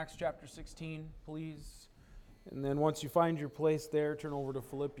Acts chapter 16, please. And then once you find your place there, turn over to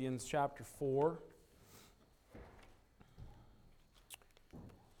Philippians chapter 4.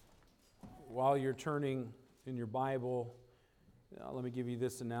 While you're turning in your Bible, let me give you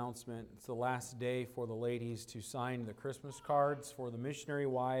this announcement. It's the last day for the ladies to sign the Christmas cards for the missionary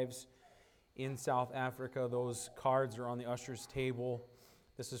wives in South Africa. Those cards are on the usher's table.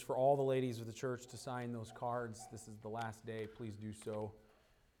 This is for all the ladies of the church to sign those cards. This is the last day. Please do so.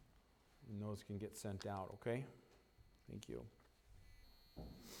 And those can get sent out, okay? Thank you.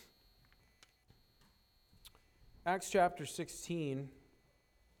 Acts chapter 16.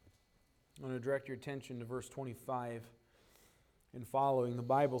 I'm going to direct your attention to verse 25 and following. The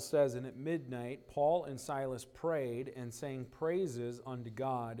Bible says, "And at midnight Paul and Silas prayed and sang praises unto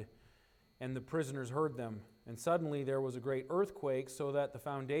God, and the prisoners heard them. And suddenly there was a great earthquake, so that the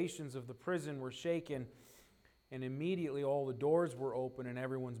foundations of the prison were shaken. And immediately all the doors were open and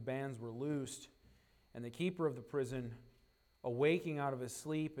everyone's bands were loosed. And the keeper of the prison, awaking out of his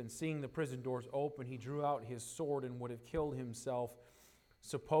sleep and seeing the prison doors open, he drew out his sword and would have killed himself,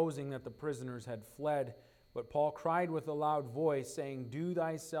 supposing that the prisoners had fled. But Paul cried with a loud voice, saying, 'Do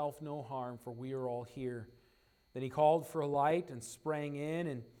thyself no harm, for we are all here.' Then he called for a light and sprang in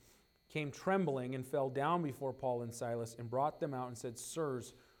and came trembling and fell down before Paul and Silas and brought them out and said,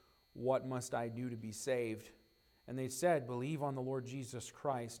 'Sirs, what must I do to be saved?' And they said, 'Believe on the Lord Jesus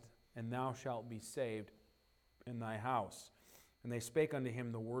Christ, and thou shalt be saved in thy house.' And they spake unto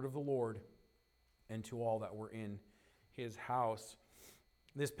him the word of the Lord, and to all that were in his house."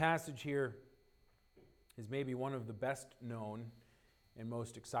 This passage here is maybe one of the best known and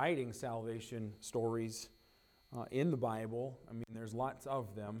most exciting salvation stories in the Bible. I mean, there's lots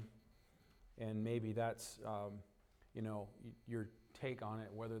of them, and maybe that's your take on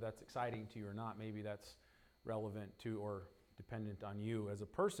it, whether that's exciting to you or not. Maybe that's relevant to or dependent on you as a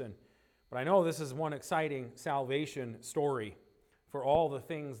person. But I know this is one exciting salvation story for all the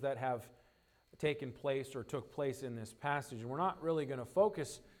things that have taken place or took place in this passage. And we're not really going to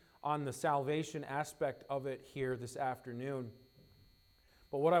focus on the salvation aspect of it here this afternoon.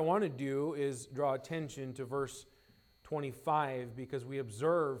 But what I want to do is draw attention to verse 25, because we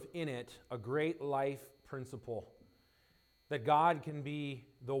observe in it a great life principle, that God can be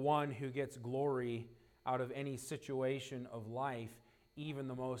the one who gets glory out of any situation of life, even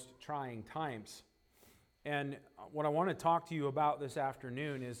the most trying times. And what I want to talk to you about this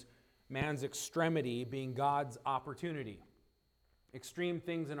afternoon is man's extremity being God's opportunity. Extreme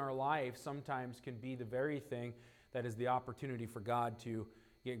things in our life sometimes can be the very thing that is the opportunity for God to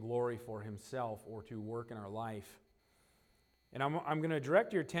get glory for himself or to work in our life. And I'm going to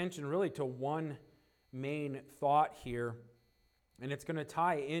direct your attention really to one main thought here, and it's going to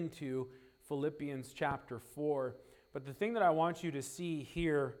tie into Philippians chapter 4. But the thing that I want you to see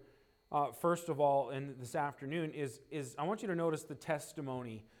here, first of all, in this afternoon, is I want you to notice the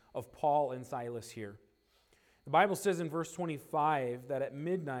testimony of Paul and Silas here. The Bible says in verse 25 that at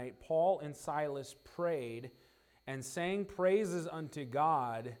midnight Paul and Silas prayed and sang praises unto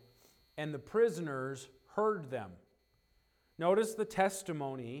God, and the prisoners heard them. Notice the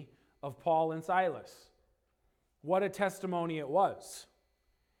testimony of Paul and Silas. What a testimony it was.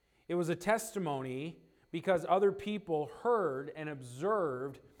 It was a testimony because other people heard and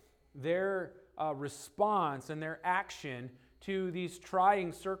observed their response and their action to these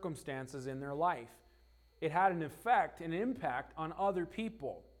trying circumstances in their life. It had an effect, an impact on other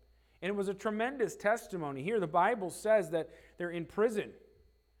people. And it was a tremendous testimony. Here the Bible says that they're in prison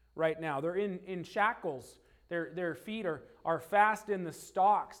right now. They're in shackles. Their feet are fast in the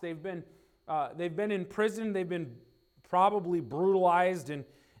stocks. They've been in prison. They've been probably brutalized and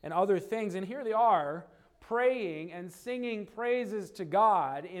other things. And here they are praying and singing praises to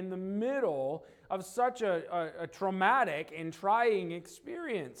God in the middle of such a traumatic and trying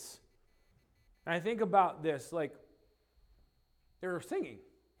experience. And I think about this, like they're singing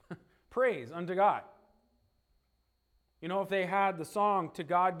praise unto God. You know, if they had the song, "To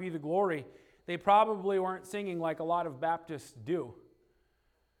God Be the Glory," they probably weren't singing like a lot of Baptists do.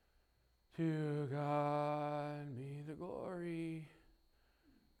 "To God be the glory,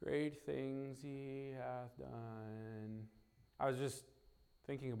 great things he hath done." I was just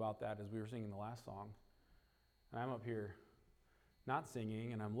thinking about that as we were singing the last song. And I'm up here not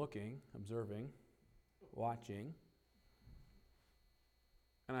singing, and I'm looking, observing, watching.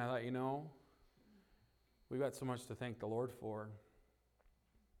 And I thought, we've got so much to thank the Lord for.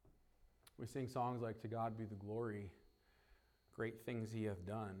 We sing songs like "To God be the glory, great things he hath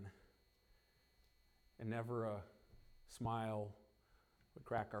done," and never a smile would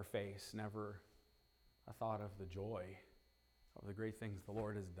crack our face, never a thought of the joy of the great things the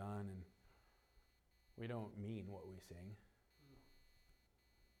Lord has done, and we don't mean what we sing.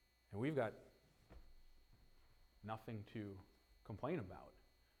 And we've got nothing to complain about.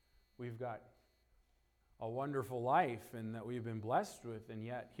 We've got a wonderful life and that we've been blessed with, and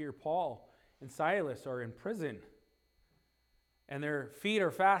yet here Paul and Silas are in prison, and their feet are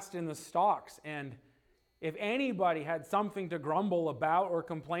fast in the stocks, and if anybody had something to grumble about or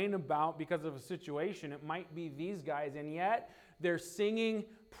complain about because of a situation, it might be these guys, and yet they're singing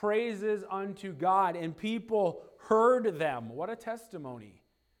praises unto God, and people heard them. What a testimony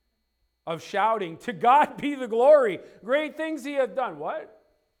of shouting, "To God be the glory, great things he hath done." What?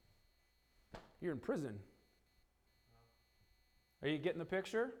 You're in prison. Are you getting the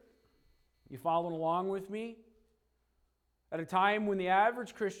picture? You following along with me? At a time when the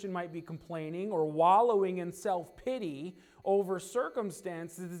average Christian might be complaining or wallowing in self-pity over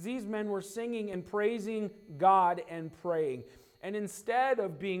circumstances, these men were singing and praising God and praying. And instead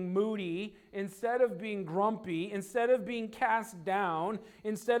of being moody, instead of being grumpy, instead of being cast down,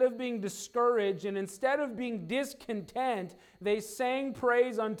 instead of being discouraged, and instead of being discontent, they sang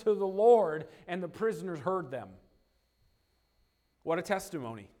praise unto the Lord, and the prisoners heard them. What a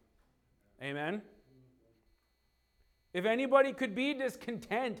testimony. Amen? If anybody could be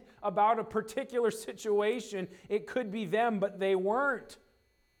discontent about a particular situation, it could be them, but they weren't.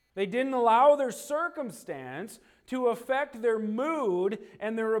 They didn't allow their circumstance to affect their mood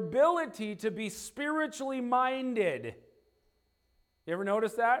and their ability to be spiritually minded. You ever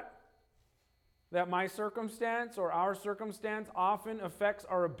notice that? That my circumstance or our circumstance often affects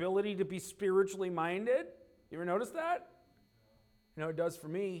our ability to be spiritually minded? You ever notice that? You know, it does for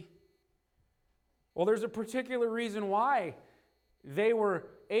me. Well, there's a particular reason why they were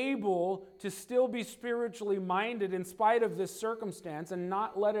able to still be spiritually minded in spite of this circumstance and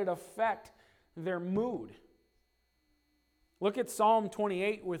not let it affect their mood. Look at Psalm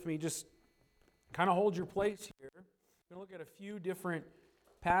 28 with me. Just kind of hold your place here. We're going to look at a few different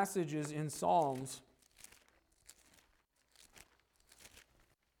passages in Psalms.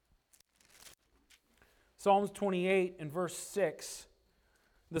 Psalms 28 and verse 6.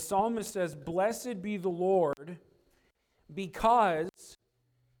 The psalmist says, "Blessed be the Lord, because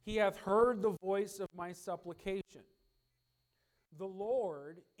he hath heard the voice of my supplication. The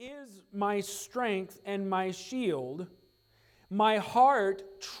Lord is my strength and my shield. My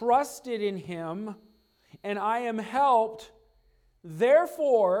heart trusted in him, and I am helped.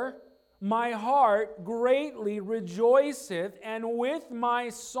 Therefore my heart greatly rejoiceth, and with my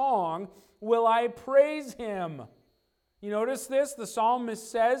song will I praise him." You notice this? The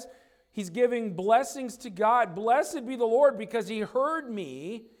psalmist says he's giving blessings to God. Blessed be the Lord because he heard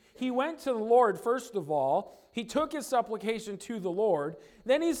me. He went to the Lord first of all. He took his supplication to the Lord.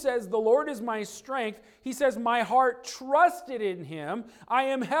 Then he says, the Lord is my strength. He says, my heart trusted in him. I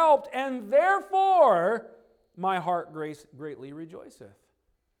am helped, and therefore my heart greatly rejoiceth.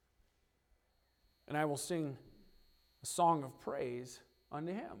 And I will sing a song of praise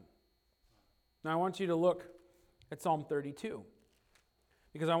unto him. Now I want you to look at Psalm 32,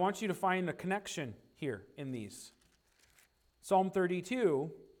 because I want you to find a connection here in these. Psalm 32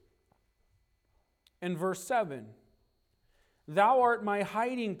 and verse 7. Thou art my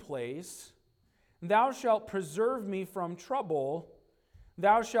hiding place. Thou shalt preserve me from trouble.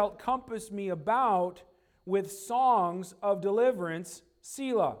 Thou shalt compass me about with songs of deliverance.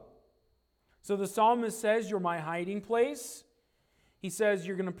 Selah. So the psalmist says, you're my hiding place. He says,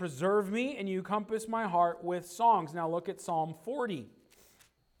 you're going to preserve me, and you compass my heart with songs. Now look at Psalm 40.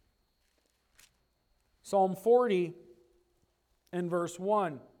 Psalm 40 and verse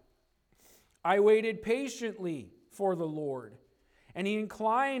 1. I waited patiently for the Lord, and he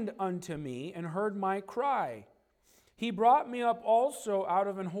inclined unto me and heard my cry. He brought me up also out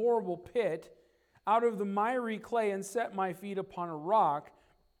of an horrible pit, out of the miry clay, and set my feet upon a rock,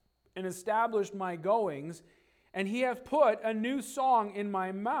 and established my goings. And he hath put a new song in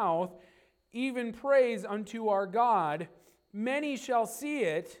my mouth, even praise unto our God. Many shall see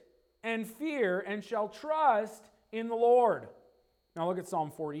it and fear and shall trust in the Lord. Now look at Psalm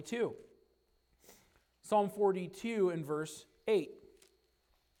 42. Psalm 42 and verse 8.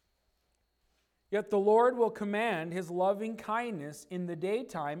 Yet the Lord will command his loving kindness in the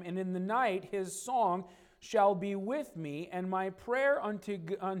daytime, and in the night his song shall be with me, and my prayer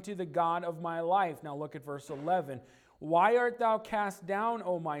unto the God of my life. Now look at verse 11. Why art thou cast down,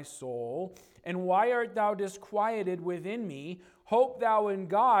 O my soul? And why art thou disquieted within me? Hope thou in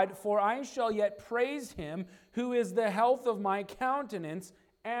God, for I shall yet praise him, who is the health of my countenance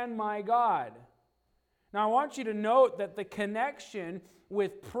and my God. Now, I want you to note that the connection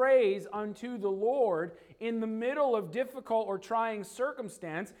with praise unto the Lord in the middle of difficult or trying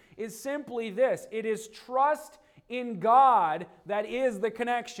circumstance is simply this. It is trust in God that is the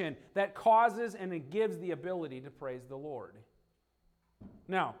connection that causes and it gives the ability to praise the Lord.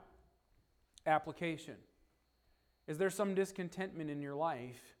 Now, application. Is there some discontentment in your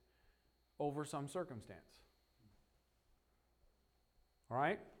life over some circumstance? All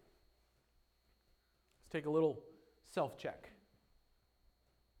right? Let's take a little self-check,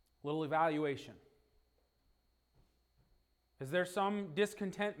 a little evaluation. Is there some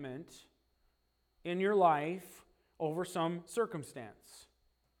discontentment in your life over some circumstance?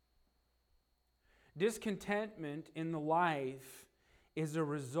 Discontentment in the life is a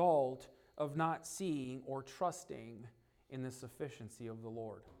result of not seeing or trusting in the sufficiency of the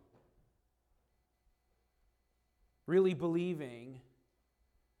Lord. Really believing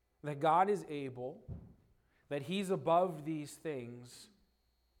that God is able, that He's above these things.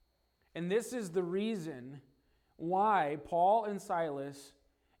 And this is the reason why Paul and Silas,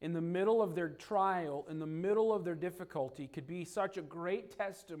 in the middle of their trial, in the middle of their difficulty, could be such a great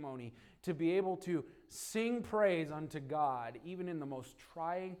testimony to be able to sing praise unto God, even in the most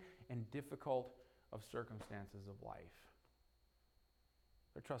trying and difficult of circumstances of life.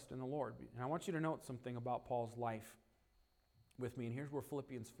 Their trust in the Lord. And I want you to note something about Paul's life with me, and here's where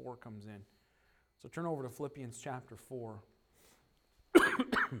Philippians 4 comes in. So turn over to Philippians chapter 4.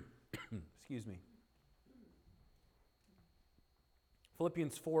 Excuse me.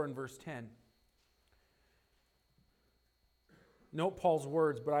 Philippians 4 and verse 10. Note Paul's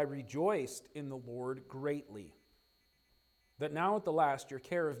words, "But I rejoiced in the Lord greatly, that now at the last your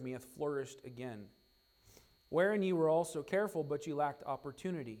care of me hath flourished again, wherein ye were also careful, but ye lacked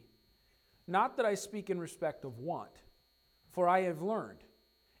opportunity. Not that I speak in respect of want, for I have learned,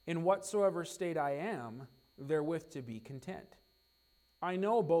 in whatsoever state I am, therewith to be content. I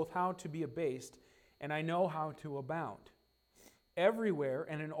know both how to be abased, and I know how to abound. Everywhere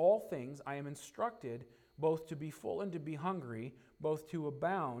and in all things I am instructed, both to be full and to be hungry, both to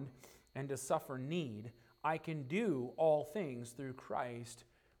abound and to suffer need. I can do all things through Christ,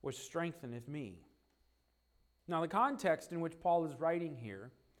 which strengtheneth me." Now, the context in which Paul is writing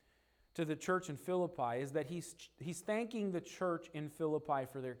here to the church in Philippi is that he's thanking the church in Philippi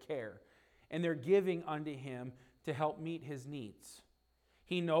for their care, and they're giving unto him to help meet his needs.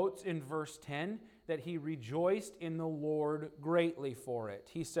 He notes in verse 10 that he rejoiced in the Lord greatly for it.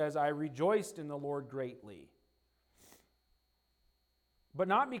 He says, "I rejoiced in the Lord greatly." But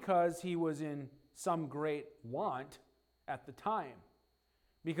not because he was in some great want at the time,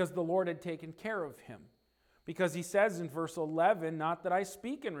 because the Lord had taken care of him. Because he says in verse 11, "Not that I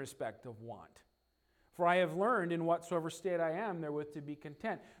speak in respect of want, for I have learned in whatsoever state I am therewith to be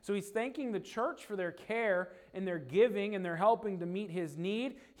content." So he's thanking the church for their care and their giving and their helping to meet his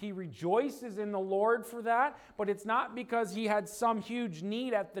need. He rejoices in the Lord for that, but it's not because he had some huge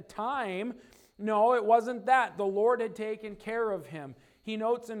need at the time. No, it wasn't that. The Lord had taken care of him. He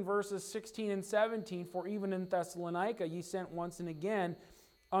notes in verses 16 and 17, "For even in Thessalonica ye sent once and again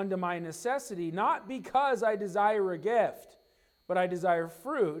unto my necessity, not because I desire a gift, but I desire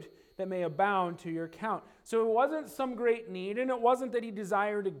fruit that may abound to your account." So it wasn't some great need, and it wasn't that he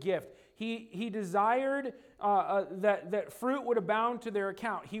desired a gift. He desired that fruit would abound to their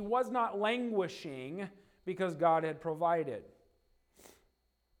account. He was not languishing because God had provided.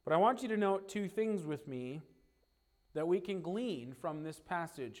 But I want you to note two things with me that we can glean from this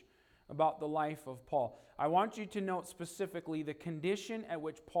passage about the life of Paul. I want you to note specifically the condition at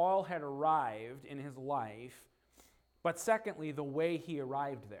which Paul had arrived in his life, but secondly, the way he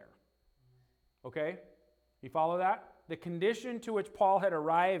arrived there. Okay? You follow that? The condition to which Paul had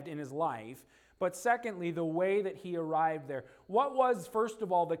arrived in his life, but secondly, the way that he arrived there. What was, first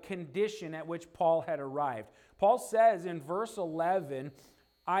of all, the condition at which Paul had arrived? Paul says in verse 11,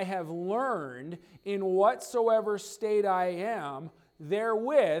 "I have learned in whatsoever state I am,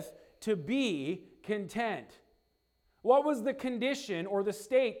 therewith to be content." What was the condition or the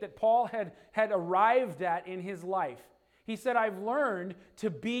state that Paul had arrived at in his life? He said, "I've learned to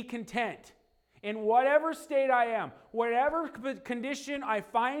be content in whatever state I am, whatever condition I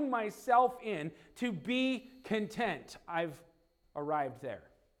find myself in, to be content." I've arrived there.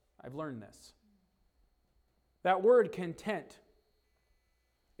 I've learned this. That word content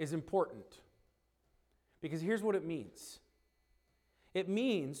is important because here's what it means. It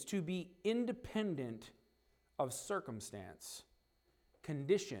means to be independent of circumstance,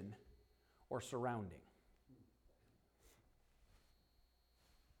 condition, or surrounding.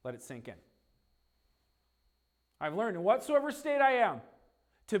 Let it sink in. I've learned in whatsoever state I am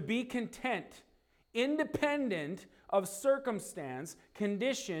to be content independent of circumstance,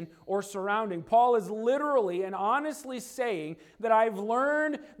 condition, or surrounding. Paul is literally and honestly saying that I've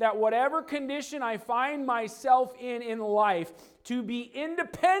learned that whatever condition I find myself in life, to be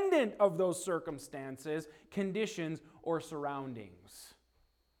independent of those circumstances, conditions, or surroundings.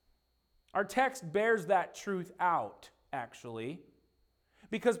 Our text bears that truth out, actually.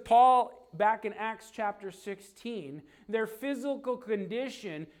 Because Paul, back in Acts chapter 16, their physical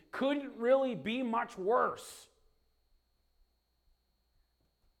condition couldn't really be much worse.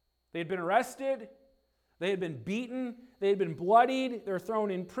 They had been arrested, they had been beaten, they had been bloodied, they're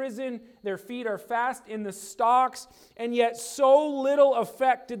thrown in prison, their feet are fast in the stocks, and yet so little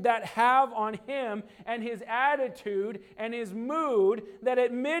effect did that have on him and his attitude and his mood that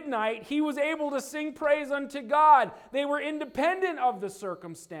at midnight he was able to sing praise unto God. They were independent of the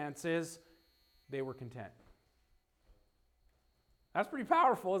circumstances. They were content. That's pretty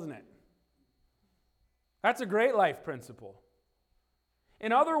powerful, isn't it? That's a great life principle.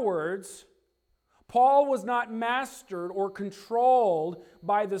 In other words, Paul was not mastered or controlled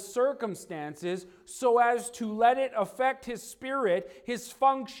by the circumstances so as to let it affect his spirit, his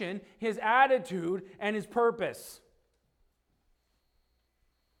function, his attitude, and his purpose.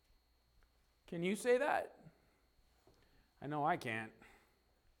 Can you say that? I know I can't.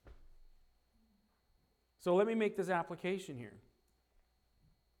 So let me make this application here.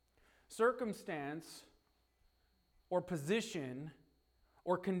 Circumstance or position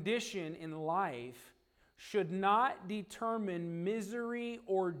or condition in life should not determine misery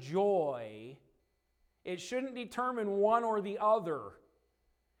or joy. It shouldn't determine one or the other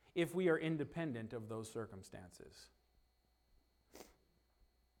if we are independent of those circumstances.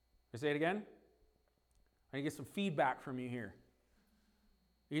 I say it again? I need to get some feedback from you here.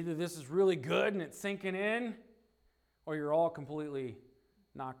 Either this is really good and it's sinking in, or you're all completely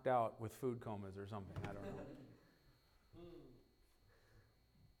knocked out with food comas or something. I don't know.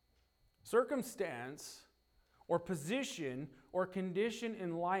 Circumstance or position or condition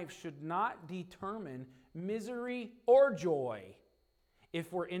in life should not determine misery or joy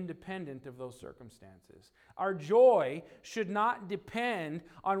if we're independent of those circumstances. Our joy should not depend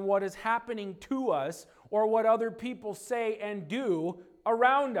on what is happening to us or what other people say and do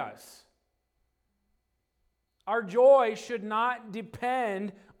around us. Our joy should not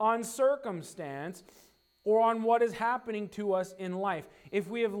depend on circumstance or on what is happening to us in life. If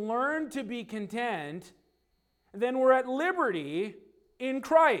we have learned to be content, then we're at liberty in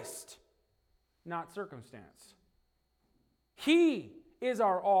Christ, not circumstance. He is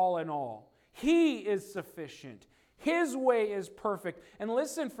our all in all. He is sufficient. His way is perfect. And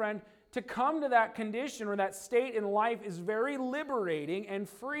listen, friend, to come to that condition or that state in life is very liberating and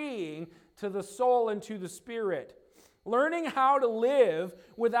freeing to the soul and to the spirit. Learning how to live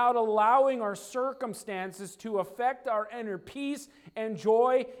without allowing our circumstances to affect our inner peace and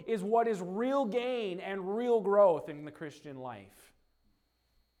joy is what is real gain and real growth in the Christian life.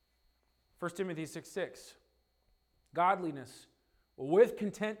 1 Timothy 6:6. Godliness with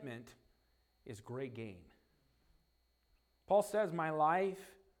contentment is great gain. Paul says, my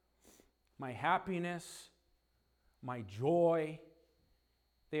life, my happiness, my joy,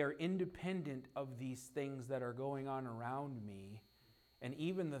 they are independent of these things that are going on around me and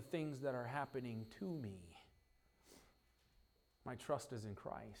even the things that are happening to me. My trust is in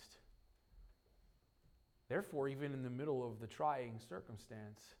Christ. Therefore, even in the middle of the trying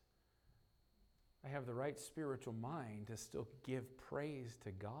circumstance, I have the right spiritual mind to still give praise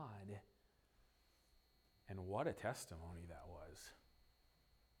to God. And what a testimony that was.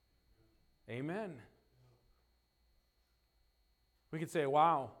 Amen. We could say,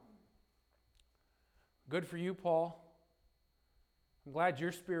 wow, good for you, Paul. I'm glad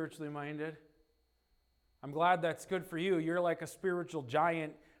you're spiritually minded. I'm glad that's good for you. You're like a spiritual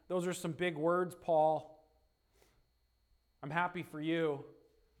giant. Those are some big words, Paul. I'm happy for you,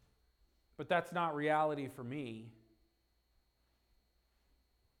 but that's not reality for me.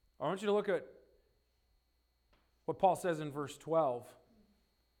 I want you to look at what Paul says in verse 12.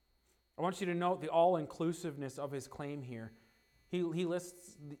 I want you to note the all-inclusiveness of his claim here. He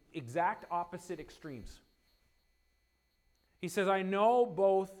lists the exact opposite extremes. He says, I know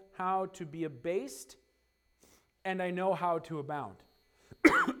both how to be abased and I know how to abound.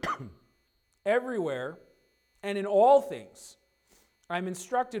 Everywhere and in all things, I'm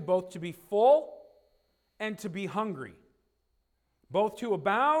instructed both to be full and to be hungry, both to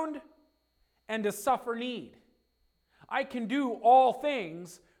abound and to suffer need. I can do all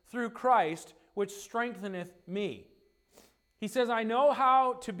things through Christ, which strengtheneth me. He says, I know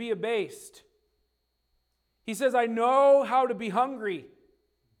how to be abased. He says, I know how to be hungry.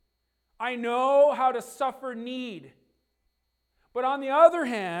 I know how to suffer need. But on the other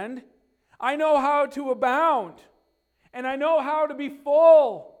hand, I know how to abound. And I know how to be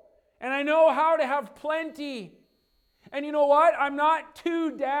full. And I know how to have plenty. And you know what? I'm not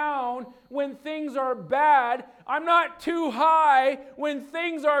too down when things are bad. I'm not too high when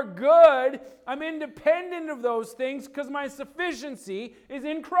things are good. I'm independent of those things because my sufficiency is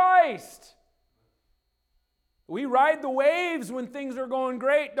in Christ. We ride the waves when things are going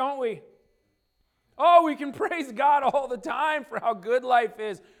great, don't we? Oh, we can praise God all the time for how good life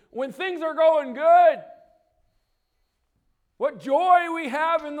is when things are going good. What joy we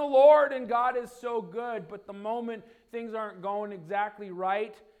have in the Lord, and God is so good. But the moment things aren't going exactly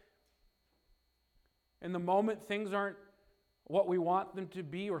right, and the moment things aren't what we want them to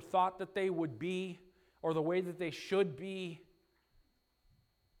be or thought that they would be or the way that they should be,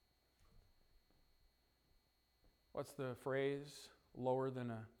 what's the phrase? Lower than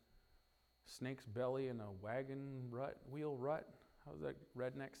a snake's belly in a wagon wheel rut? How's that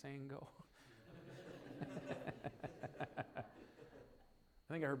redneck saying go?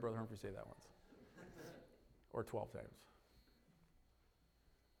 I think I heard Brother Humphrey say that once. Or 12 times.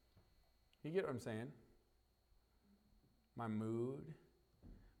 You get what I'm saying? My mood,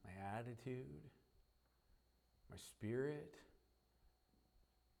 my attitude, my spirit,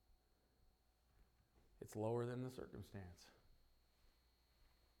 it's lower than the circumstance.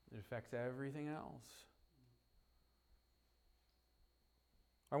 It affects everything else.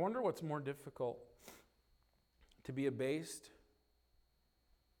 I wonder what's more difficult, to be abased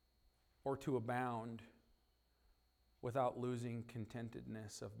or to abound without losing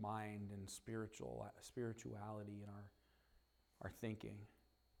contentedness of mind and spirituality in our thinking.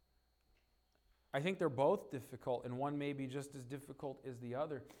 I think they're both difficult, and one may be just as difficult as the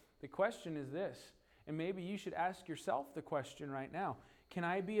other. The question is this, and maybe you should ask yourself the question right now. Can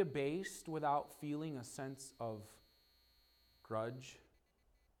I be abased without feeling a sense of grudge?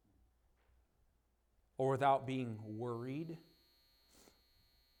 Or without being worried?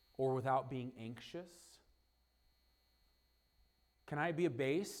 Or without being anxious? Can I be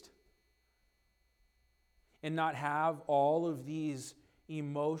abased and not have all of these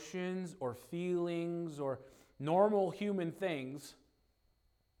emotions or feelings or normal human things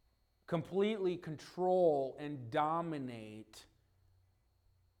completely control and dominate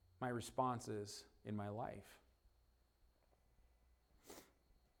my responses in my life?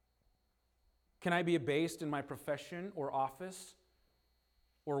 Can I be abased in my profession or office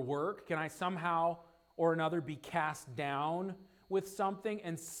or work? Can I somehow or another be cast down with something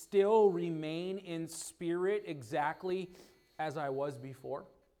and still remain in spirit exactly as I was before?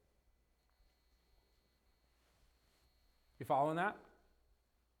 You following that?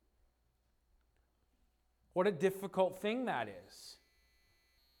 What a difficult thing that is.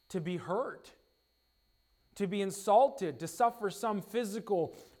 To be hurt, to be insulted, to suffer some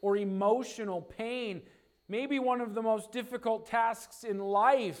physical or emotional pain. Maybe one of the most difficult tasks in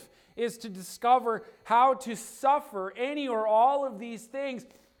life is to discover how to suffer any or all of these things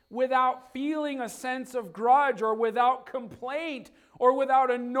without feeling a sense of grudge or without complaint or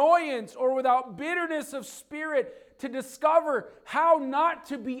without annoyance or without bitterness of spirit, to discover how not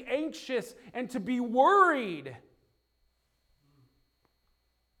to be anxious and to be worried.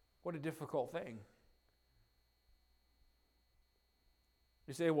 What a difficult thing.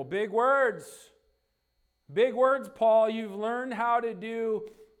 You say, well, big words. Big words, Paul. You've learned how to do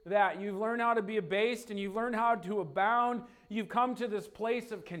that. You've learned how to be abased and you've learned how to abound. You've come to this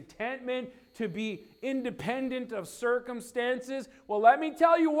place of contentment, to be independent of circumstances. Well, let me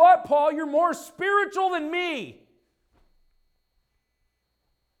tell you what, Paul, you're more spiritual than me.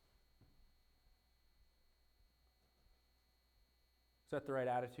 Is that the right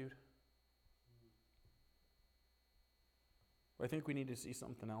attitude? I think we need to see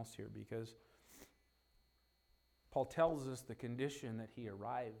something else here, because Paul tells us the condition that he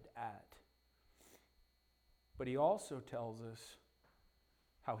arrived at. But he also tells us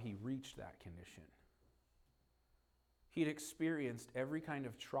how he reached that condition. He'd experienced every kind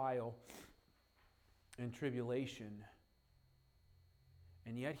of trial and tribulation,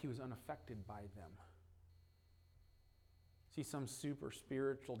 and yet he was unaffected by them. See some super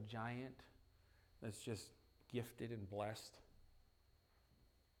spiritual giant that's just gifted and blessed?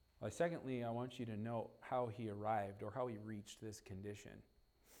 Well, secondly, I want you to note how he arrived or how he reached this condition.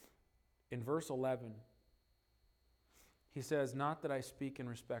 In verse 11, he says, "Not that I speak in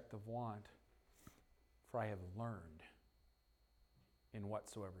respect of want, for I have learned in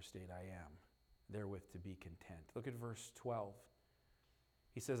whatsoever state I am, therewith to be content." Look at verse 12.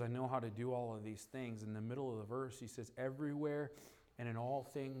 He says, "I know how to do all of these things." In the middle of the verse, he says, "Everywhere and in all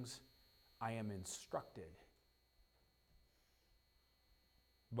things I am instructed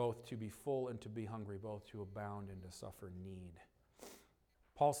both to be full and to be hungry, both to abound and to suffer need.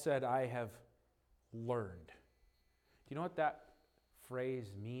 Paul said, I have learned. Do you know what that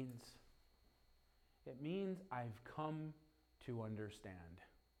phrase means? It means I've come to understand.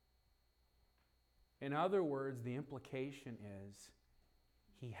 In other words, the implication is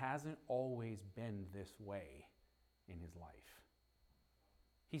he hasn't always been this way in his life.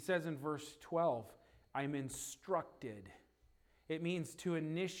 He says in verse 12, I'm instructed. It means to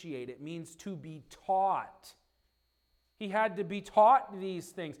initiate. It means to be taught. He had to be taught these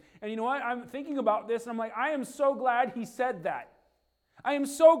things. And you know what? I'm thinking about this and I'm like, I am so glad he said that. I am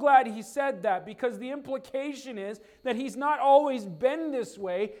so glad he said that, because the implication is that he's not always been this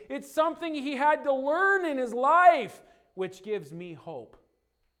way. It's something he had to learn in his life, which gives me hope.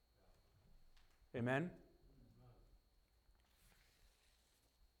 Amen?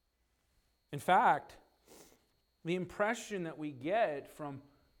 In fact, the impression that we get from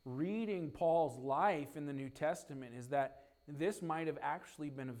reading Paul's life in the New Testament is that this might have actually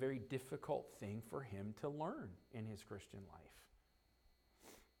been a very difficult thing for him to learn in his Christian life.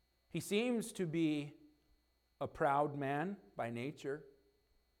 He seems to be a proud man by nature,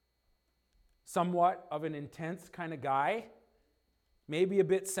 somewhat of an intense kind of guy, maybe a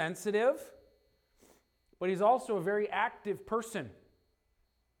bit sensitive, but he's also a very active person.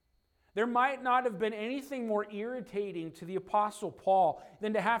 There might not have been anything more irritating to the Apostle Paul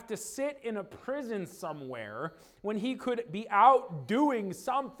than to have to sit in a prison somewhere when he could be out doing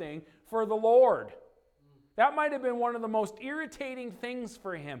something for the Lord. That might have been one of the most irritating things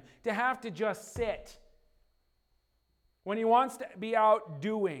for him, to have to just sit when he wants to be out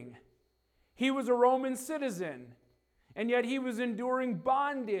doing. He was a Roman citizen, and yet he was enduring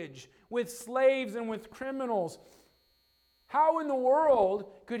bondage with slaves and with criminals. How in the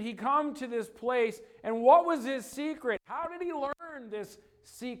world could he come to this place, and what was his secret? How did he learn this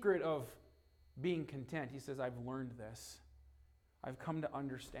secret of being content? He says, I've learned this. I've come to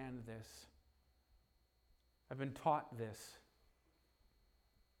understand this. I've been taught this,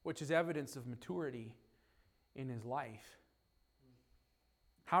 which is evidence of maturity in his life.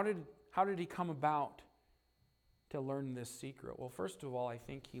 How did he come about to learn this secret? Well, first of all, I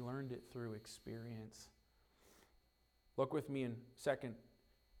think he learned it through experience. Look with me in 2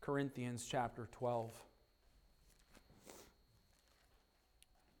 Corinthians chapter 12.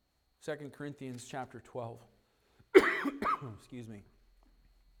 2 Corinthians chapter 12. Excuse me.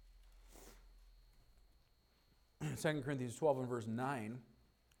 2 Corinthians 12 and verse 9.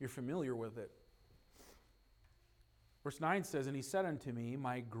 You're familiar with it. Verse 9 says, And he said unto me,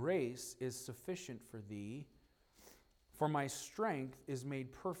 My grace is sufficient for thee, for my strength is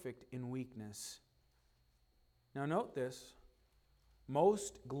made perfect in weakness. Now note this.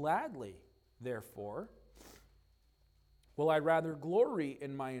 Most gladly, therefore, will I rather glory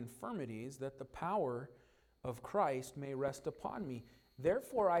in my infirmities, that the power of Christ may rest upon me.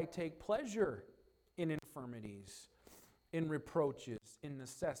 Therefore I take pleasure in infirmities, in reproaches, in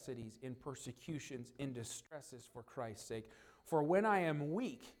necessities, in persecutions, in distresses for Christ's sake. For when I am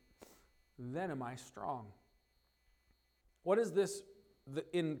weak, then am I strong. What is this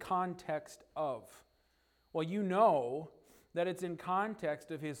in context of? Well, you know that it's in context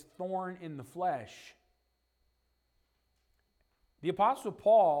of his thorn in the flesh. The Apostle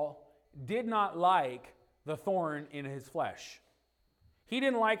Paul did not like the thorn in his flesh. He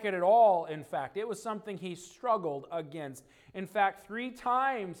didn't like it at all, in fact. It was something he struggled against. In fact, 3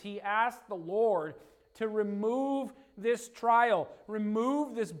 times he asked the Lord to remove this trial,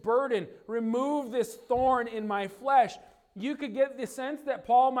 remove this burden, remove this thorn in my flesh. You could get the sense that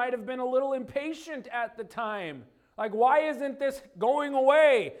Paul might have been a little impatient at the time. Like, why isn't this going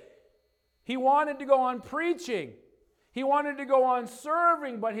away? He wanted to go on preaching. He wanted to go on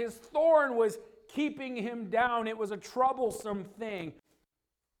serving, but his thorn was keeping him down. It was a troublesome thing.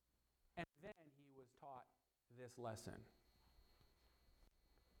 And then he was taught this lesson.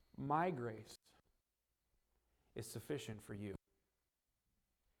 My grace is sufficient for you.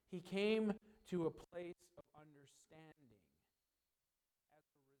 He came to a place of understanding as a result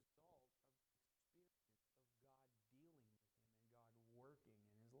of the experience of God dealing with him and God working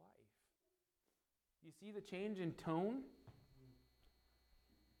in his life. You see the change in tone?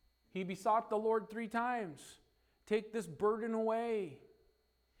 He besought the Lord 3 times, take this burden away.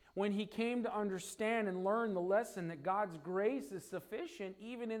 When he came to understand and learn the lesson that God's grace is sufficient,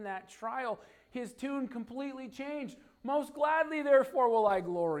 even in that trial, his tune completely changed. Most gladly, therefore, will I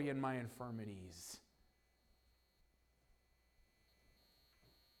glory in my infirmities.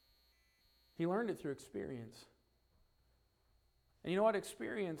 He learned it through experience. And you know what?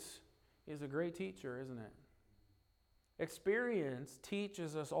 Experience is a great teacher, isn't it? Experience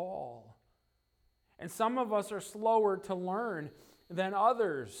teaches us all. And some of us are slower to learn than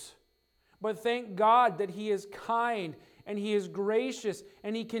others. But thank God that He is kind and He is gracious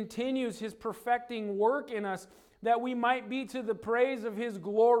and He continues His perfecting work in us that we might be to the praise of His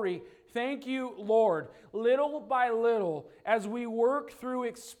glory. Thank you, Lord. Little by little, as we work through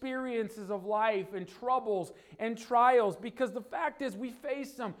experiences of life and troubles and trials, because the fact is we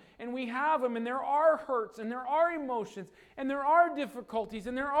face them and we have them, and there are hurts and there are emotions and there are difficulties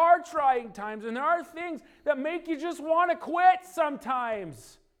and there are trying times and there are things that make you just want to quit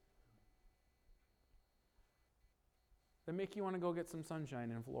sometimes. That make you want to go get some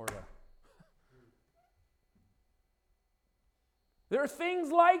sunshine in Florida. There are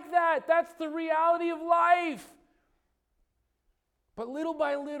things like that. That's the reality of life. But little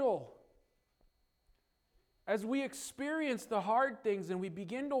by little, as we experience the hard things and we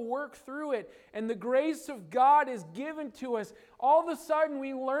begin to work through it, and the grace of God is given to us, all of a sudden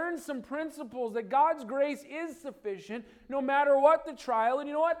we learn some principles that God's grace is sufficient no matter what the trial. And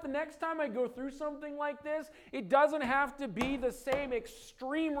you know what? The next time I go through something like this, it doesn't have to be the same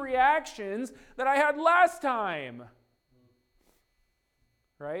extreme reactions that I had last time.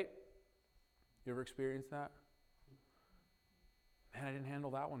 Right? You ever experienced that? Man, I didn't handle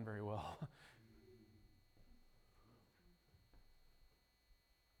that one very well.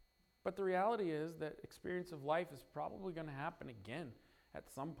 But the reality is that experience of life is probably going to happen again at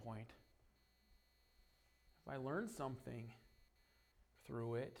some point. If I learn something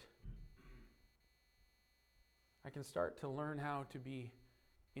through it, I can start to learn how to be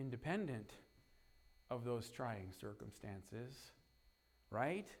independent of those trying circumstances.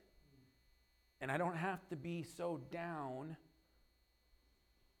 Right? And I don't have to be so down.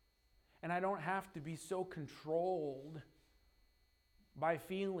 And I don't have to be so controlled by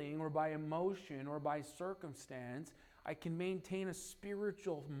feeling or by emotion or by circumstance. I can maintain a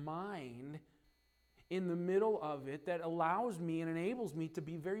spiritual mind in the middle of it that allows me and enables me to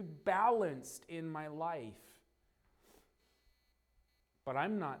be very balanced in my life. But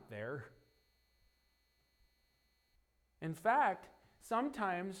I'm not there. In fact,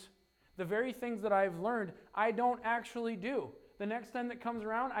 sometimes the very things that I've learned, I don't actually do. The next time that comes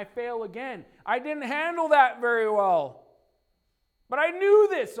around, I fail again. I didn't handle that very well. But I knew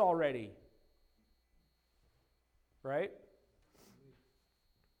this already. Right?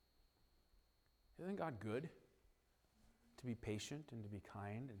 Isn't God good? To be patient and to be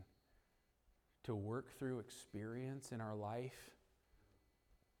kind and to work through experience in our life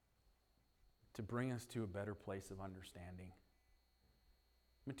to bring us to a better place of understanding.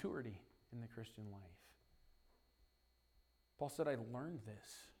 Maturity in the Christian life. Paul said, I learned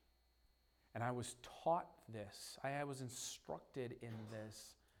this. And I was taught this. I was instructed in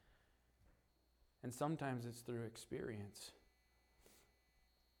this. And sometimes it's through experience.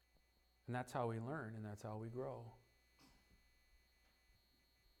 And that's how we learn and that's how we grow.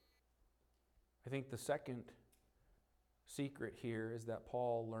 I think the second secret here is that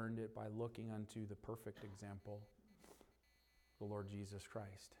Paul learned it by looking unto the perfect example, the Lord Jesus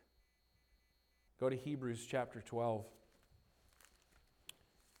Christ. Go to Hebrews chapter 12.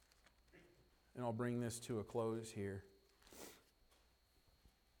 And I'll bring this to a close here.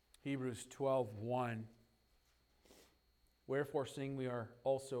 Hebrews 12:1. Wherefore, seeing we are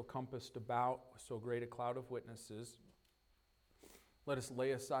also compassed about with so great a cloud of witnesses, let us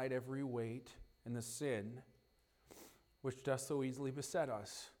lay aside every weight and the sin which doth so easily beset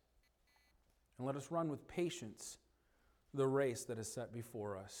us, and let us run with patience the race that is set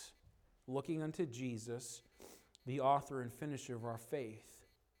before us, looking unto Jesus, the author and finisher of our faith,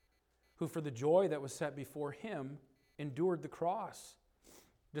 who for the joy that was set before him endured the cross,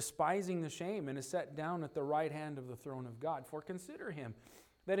 despising the shame, and is set down at the right hand of the throne of God. For consider him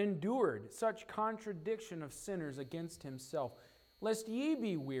that endured such contradiction of sinners against himself, lest ye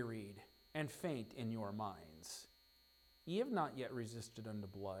be wearied and faint in your minds. Ye have not yet resisted unto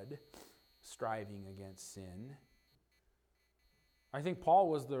blood, striving against sin. I think Paul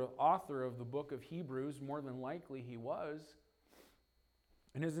was the author of the book of Hebrews. More than likely he was.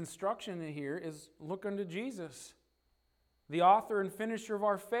 And his instruction here is look unto Jesus, the author and finisher of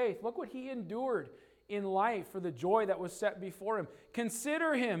our faith. Look what he endured in life for the joy that was set before him.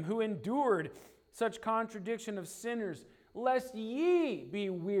 Consider him who endured such contradiction of sinners, lest ye be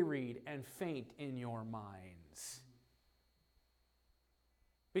wearied and faint in your minds.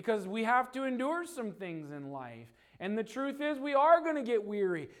 Because we have to endure some things in life. And the truth is we are going to get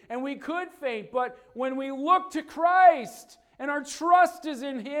weary and we could faint. But when we look to Christ and our trust is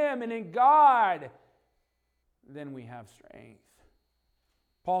in him and in God, then we have strength.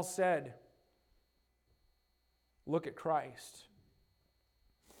 Paul said Look at Christ.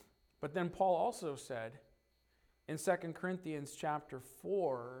 But then Paul also said in 2 Corinthians chapter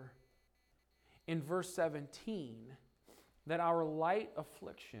 4, in verse 17, that our light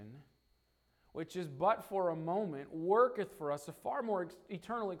affliction, which is but for a moment, worketh for us a far more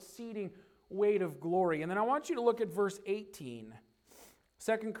eternal, exceeding weight of glory. And then I want you to look at verse 18.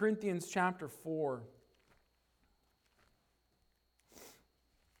 2 Corinthians chapter 4.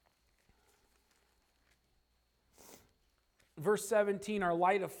 Verse 17, our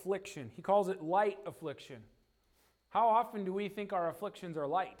light affliction. He calls it light affliction. How often do we think our afflictions are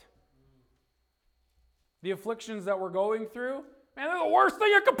light? The afflictions that we're going through, man, they're the worst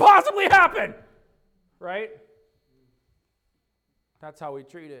thing that could possibly happen. Right? That's how we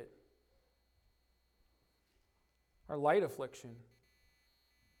treat it. Our light affliction,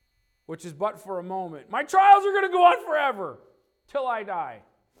 which is but for a moment. My trials are going to go on forever till I die.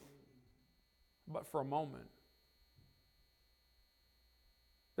 But for a moment.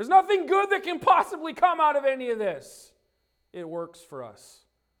 There's nothing good that can possibly come out of any of this. It works for us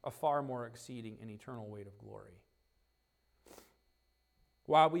a far more exceeding and eternal weight of glory.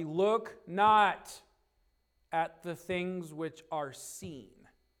 While we look not at the things which are seen.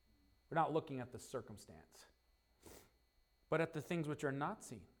 We're not looking at the circumstance. But at the things which are not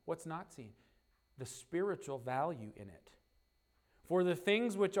seen. What's not seen? The spiritual value in it. For the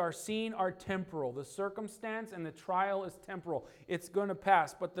things which are seen are temporal. The circumstance and the trial is temporal. It's going to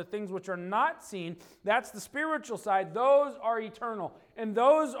pass. But the things which are not seen, that's the spiritual side. Those are eternal. And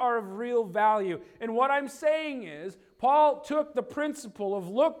those are of real value. And what I'm saying is, Paul took the principle of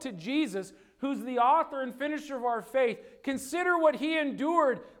look to Jesus, who's the author and finisher of our faith. Consider what he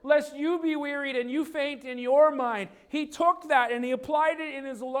endured, lest you be wearied and you faint in your mind. He took that and he applied it in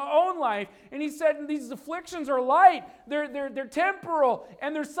his own life. And he said, these afflictions are light, they're temporal,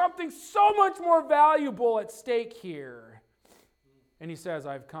 and there's something so much more valuable at stake here. And he says,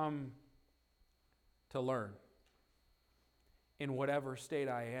 I've come to learn, in whatever state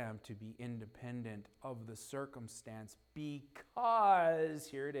I am, to be independent of the circumstance, because,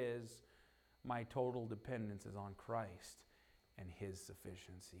 here it is, my total dependence is on Christ and His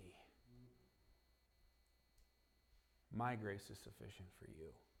sufficiency. My grace is sufficient for you.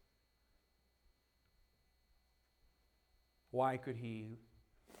 Why could he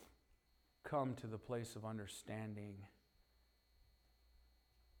come to the place of understanding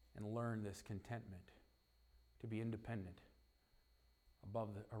and learn this contentment, to be independent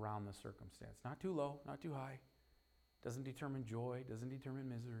around the circumstance? Not too low, not too high. Doesn't determine joy, doesn't determine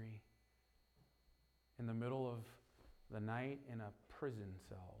misery. In the middle of the night in a prison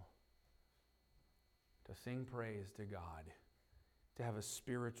cell, to sing praise to God, to have a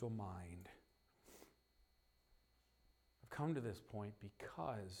spiritual mind. I've come to this point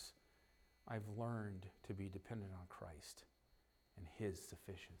because I've learned to be dependent on Christ and His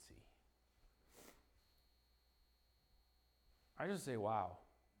sufficiency. I just say, wow.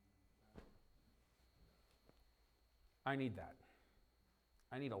 I need that.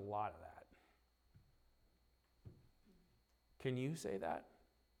 I need a lot of that. Can you say that?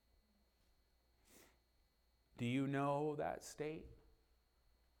 Do you know that state,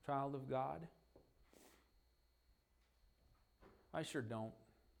 child of God? I sure don't.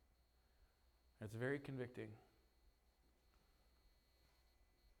 It's very convicting.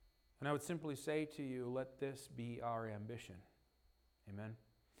 And I would simply say to you, let this be our ambition. Amen?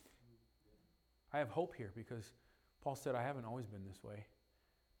 I have hope here because Paul said, I haven't always been this way.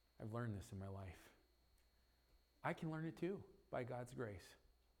 I've learned this in my life. I can learn it too, by God's grace.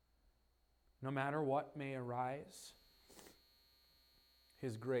 No matter what may arise,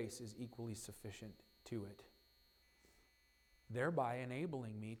 His grace is equally sufficient to it, thereby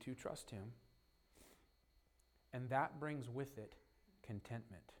enabling me to trust Him. And that brings with it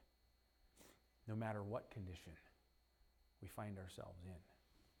contentment, no matter what condition we find ourselves in.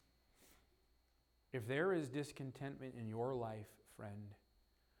 If there is discontentment in your life, friend,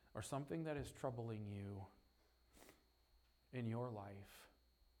 or something that is troubling you in your life,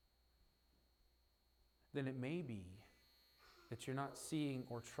 then it may be that you're not seeing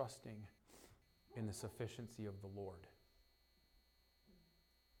or trusting in the sufficiency of the Lord.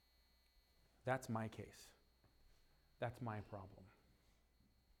 That's my case. That's my problem.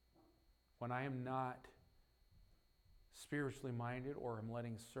 When I am not spiritually minded, or I'm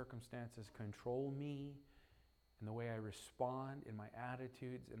letting circumstances control me and the way I respond in my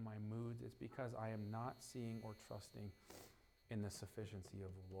attitudes and my moods, it's because I am not seeing or trusting in the sufficiency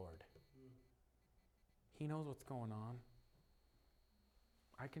of the Lord. He knows what's going on.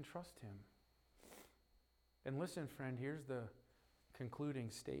 I can trust Him. And listen, friend, here's the concluding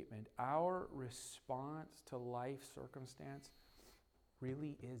statement. Our response to life circumstance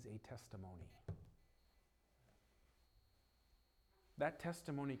really is a testimony. That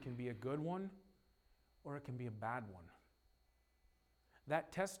testimony can be a good one or it can be a bad one.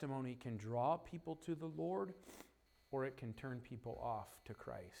 That testimony can draw people to the Lord or it can turn people off to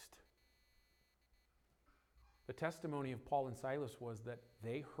Christ. The testimony of Paul and Silas was that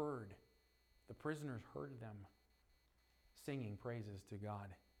they heard, the prisoners heard them singing praises to God.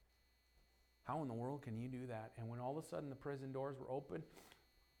 How in the world can you do that? And when all of a sudden the prison doors were open,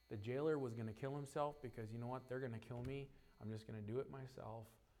 the jailer was going to kill himself because, you know what, they're going to kill me. I'm just going to do it myself.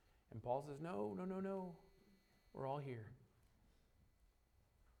 And Paul says, no. We're all here.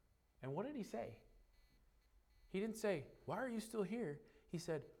 And what did he say? He didn't say, why are you still here? He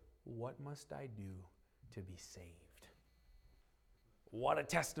said, what must I do to be saved? What a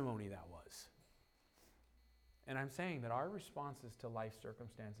testimony that was. And I'm saying that our responses to life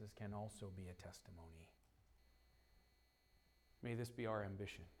circumstances can also be a testimony. May this be our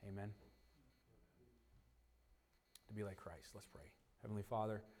ambition. Amen. To be like Christ. Let's pray. Heavenly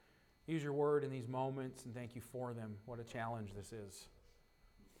Father, use your word in these moments and thank you for them. What a challenge this is.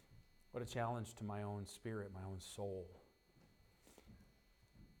 What a challenge to my own spirit, my own soul.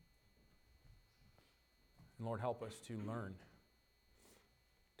 And Lord, help us to learn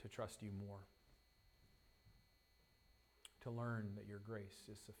to trust you more. To learn that your grace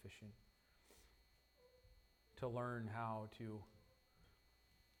is sufficient. To learn how to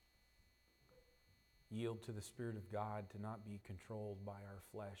yield to the Spirit of God, to not be controlled by our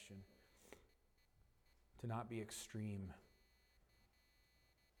flesh, and to not be extreme.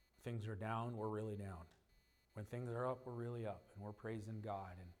 Things are down, we're really down. When things are up, we're really up, and we're praising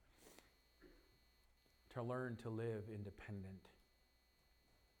God. And to learn to live independent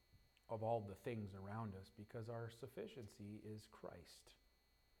of all the things around us, because our sufficiency is Christ.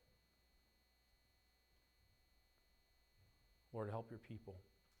 Lord, help your people.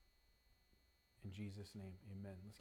 In Jesus' name, amen. Let's